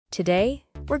Today,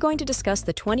 we're going to discuss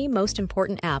the 20 most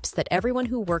important apps that everyone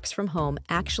who works from home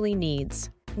actually needs.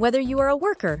 Whether you are a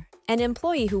worker, an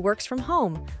employee who works from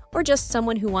home, or just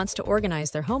someone who wants to organize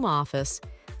their home office,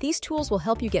 these tools will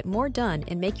help you get more done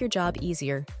and make your job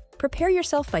easier. Prepare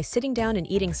yourself by sitting down and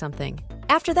eating something.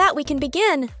 After that, we can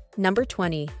begin! Number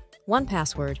 20.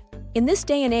 1Password. In this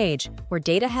day and age, where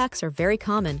data hacks are very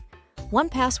common,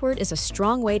 1Password is a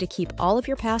strong way to keep all of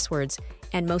your passwords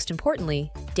and, most importantly,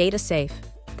 data safe.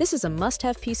 This is a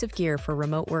must-have piece of gear for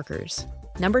remote workers.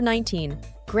 Number 19.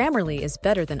 Grammarly is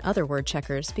better than other word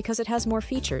checkers because it has more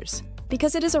features.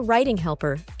 Because it is a writing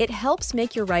helper, it helps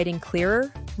make your writing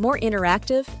clearer, more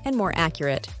interactive, and more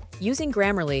accurate. Using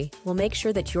Grammarly will make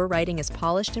sure that your writing is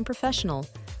polished and professional,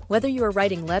 whether you are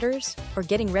writing letters or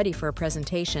getting ready for a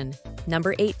presentation.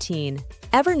 Number 18.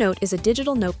 Evernote is a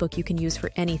digital notebook you can use for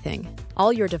anything.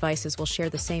 All your devices will share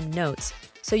the same notes,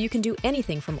 so you can do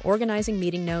anything from organizing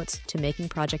meeting notes to making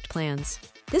project plans.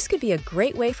 This could be a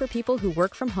great way for people who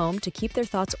work from home to keep their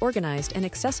thoughts organized and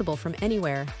accessible from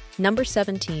anywhere. Number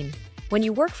 17. When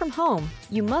you work from home,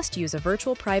 you must use a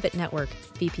virtual private network,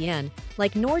 VPN,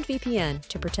 like NordVPN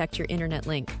to protect your internet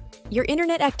link. Your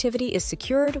internet activity is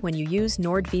secured when you use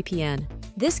NordVPN.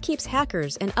 This keeps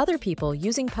hackers and other people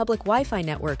using public Wi-Fi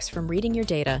networks from reading your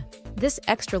data. This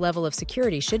extra level of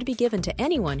security should be given to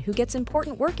anyone who gets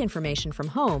important work information from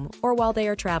home or while they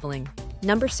are traveling.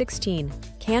 Number 16.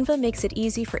 Canva makes it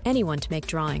easy for anyone to make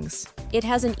drawings. It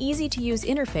has an easy-to-use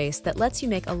interface that lets you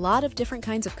make a lot of different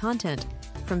kinds of content,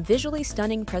 from visually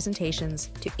stunning presentations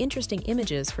to interesting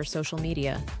images for social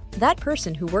media. That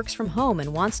person who works from home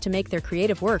and wants to make their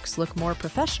creative works look more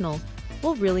professional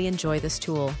will really enjoy this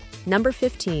tool. Number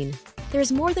 15.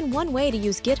 There's more than one way to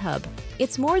use GitHub.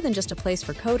 It's more than just a place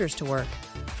for coders to work.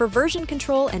 For version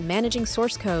control and managing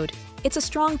source code, it's a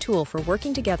strong tool for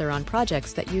working together on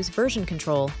projects that use version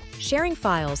control. Sharing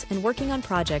files and working on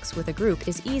projects with a group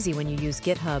is easy when you use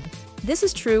GitHub. This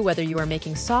is true whether you are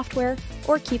making software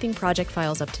or keeping project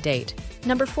files up to date.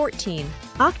 Number 14.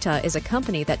 Okta is a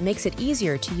company that makes it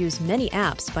easier to use many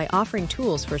apps by offering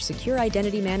tools for secure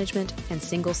identity management and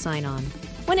single sign-on.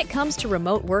 When it comes to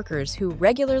remote workers who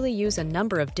regularly use a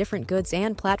number of different goods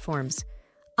and platforms,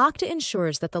 Okta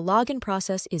ensures that the login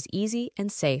process is easy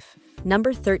and safe.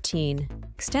 Number 13.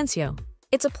 Xtensio.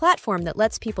 It's a platform that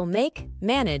lets people make,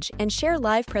 manage, and share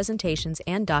live presentations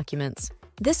and documents.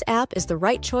 This app is the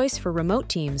right choice for remote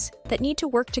teams that need to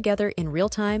work together in real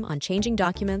time on changing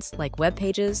documents like web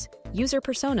pages, user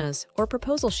personas, or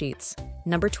proposal sheets.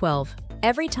 Number 12.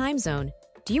 Every time zone.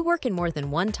 Do you work in more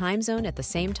than one time zone at the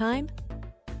same time?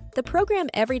 The program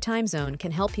Every Time Zone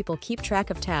can help people keep track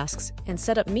of tasks and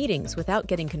set up meetings without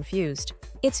getting confused.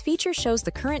 Its feature shows the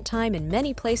current time in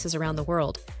many places around the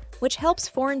world, which helps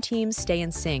foreign teams stay in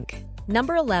sync.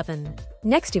 Number 11.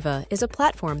 Nextiva is a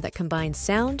platform that combines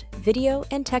sound, video,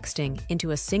 and texting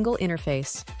into a single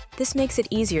interface. This makes it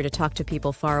easier to talk to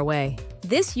people far away.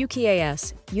 This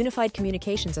UKAS, Unified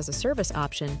Communications as a Service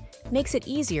option, makes it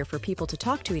easier for people to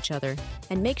talk to each other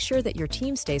and make sure that your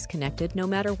team stays connected no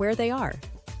matter where they are.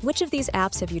 Which of these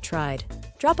apps have you tried?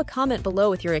 Drop a comment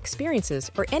below with your experiences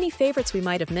or any favorites we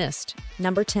might have missed.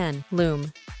 Number 10.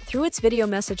 Loom. Through its video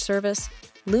message service,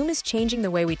 Loom is changing the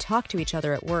way we talk to each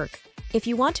other at work. If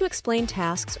you want to explain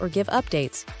tasks or give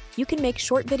updates, you can make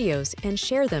short videos and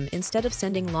share them instead of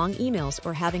sending long emails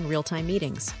or having real-time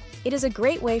meetings. It is a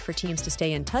great way for teams to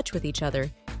stay in touch with each other,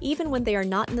 even when they are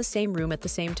not in the same room at the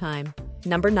same time.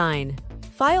 Number 9.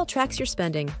 File tracks your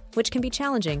spending, which can be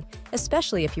challenging,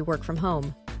 especially if you work from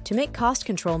home. To make cost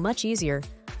control much easier,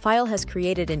 File has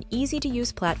created an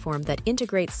easy-to-use platform that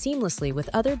integrates seamlessly with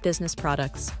other business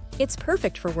products. It's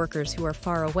perfect for workers who are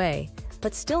far away,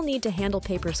 but still need to handle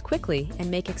papers quickly and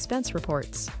make expense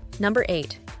reports. Number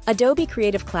 8. Adobe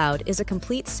Creative Cloud is a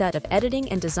complete set of editing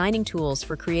and designing tools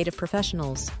for creative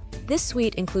professionals. This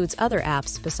suite includes other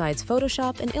apps besides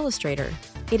Photoshop and Illustrator.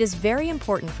 It is very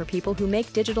important for people who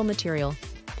make digital material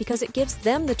because it gives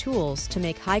them the tools to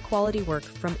make high-quality work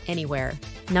from anywhere.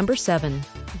 Number 7.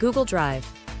 Google Drive.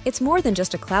 It's more than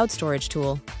just a cloud storage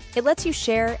tool. It lets you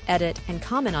share, edit, and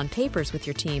comment on papers with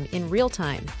your team in real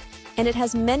time. And it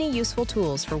has many useful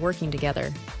tools for working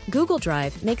together. Google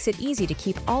Drive makes it easy to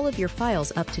keep all of your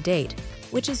files up to date,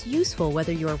 which is useful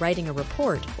whether you are writing a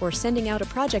report or sending out a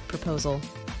project proposal.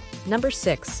 Number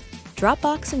 6.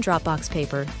 Dropbox and Dropbox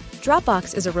Paper.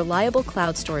 Dropbox is a reliable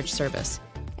cloud storage service,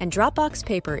 and Dropbox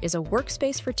Paper is a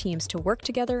workspace for teams to work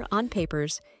together on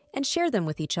papers and share them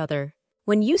with each other.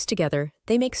 When used together,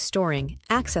 they make storing,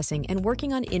 accessing, and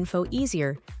working on info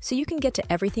easier so you can get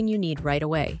to everything you need right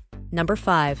away. Number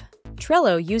 5.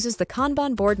 Trello uses the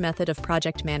Kanban board method of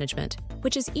project management,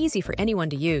 which is easy for anyone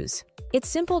to use. Its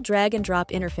simple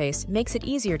drag-and-drop interface makes it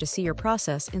easier to see your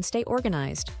process and stay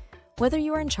organized, whether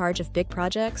you are in charge of big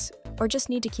projects or just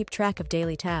need to keep track of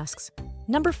daily tasks.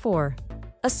 Number 4.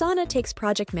 Asana takes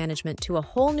project management to a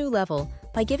whole new level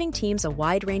by giving teams a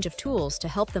wide range of tools to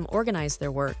help them organize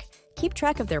their work, keep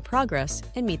track of their progress,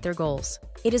 and meet their goals.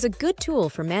 It is a good tool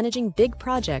for managing big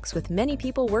projects with many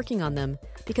people working on them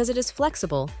because it is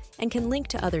flexible and can link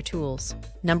to other tools.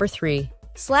 Number 3.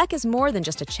 Slack is more than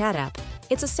just a chat app.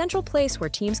 It's a central place where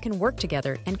teams can work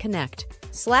together and connect.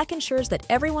 Slack ensures that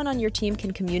everyone on your team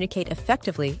can communicate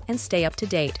effectively and stay up to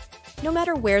date, no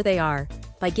matter where they are,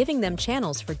 by giving them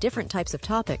channels for different types of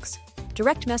topics,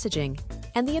 direct messaging,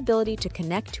 and the ability to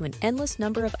connect to an endless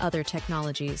number of other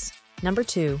technologies. Number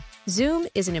 2. Zoom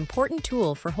is an important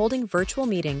tool for holding virtual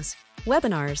meetings,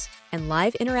 webinars, and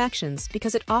live interactions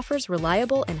because it offers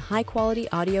reliable and high-quality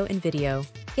audio and video.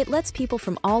 It lets people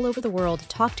from all over the world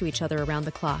talk to each other around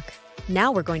the clock.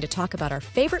 Now we're going to talk about our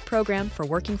favorite program for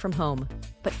working from home.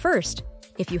 But first,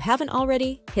 if you haven't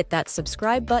already, hit that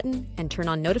subscribe button and turn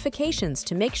on notifications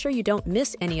to make sure you don't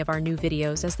miss any of our new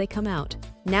videos as they come out.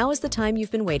 Now is the time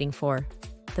you've been waiting for.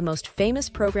 The most famous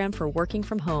program for working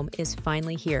from home is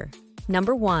finally here.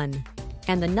 Number 1.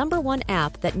 And the number 1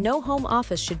 app that no home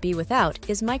office should be without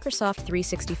is Microsoft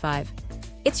 365.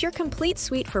 It's your complete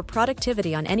suite for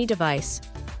productivity on any device.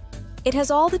 It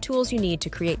has all the tools you need to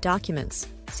create documents,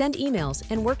 send emails,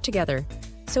 and work together,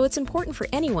 so it's important for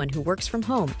anyone who works from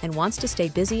home and wants to stay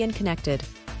busy and connected.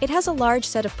 It has a large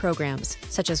set of programs,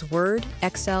 such as Word,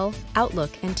 Excel,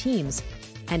 Outlook, and Teams,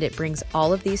 and it brings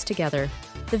all of these together.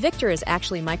 The victor is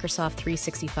actually Microsoft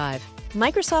 365.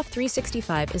 Microsoft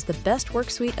 365 is the best work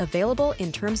suite available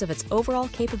in terms of its overall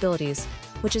capabilities,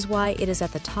 which is why it is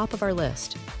at the top of our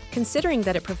list. Considering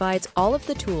that it provides all of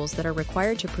the tools that are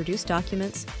required to produce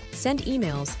documents, send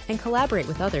emails, and collaborate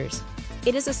with others,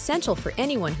 it is essential for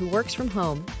anyone who works from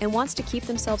home and wants to keep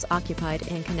themselves occupied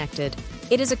and connected.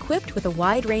 It is equipped with a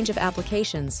wide range of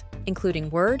applications, including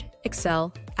Word,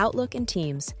 Excel, Outlook, and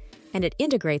Teams, and it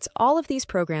integrates all of these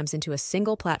programs into a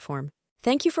single platform.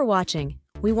 Thank you for watching.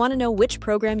 We want to know which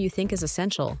program you think is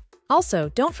essential. Also,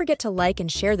 don't forget to like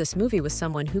and share this movie with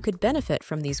someone who could benefit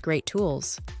from these great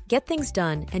tools. Get things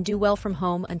done and do well from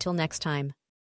home until next time.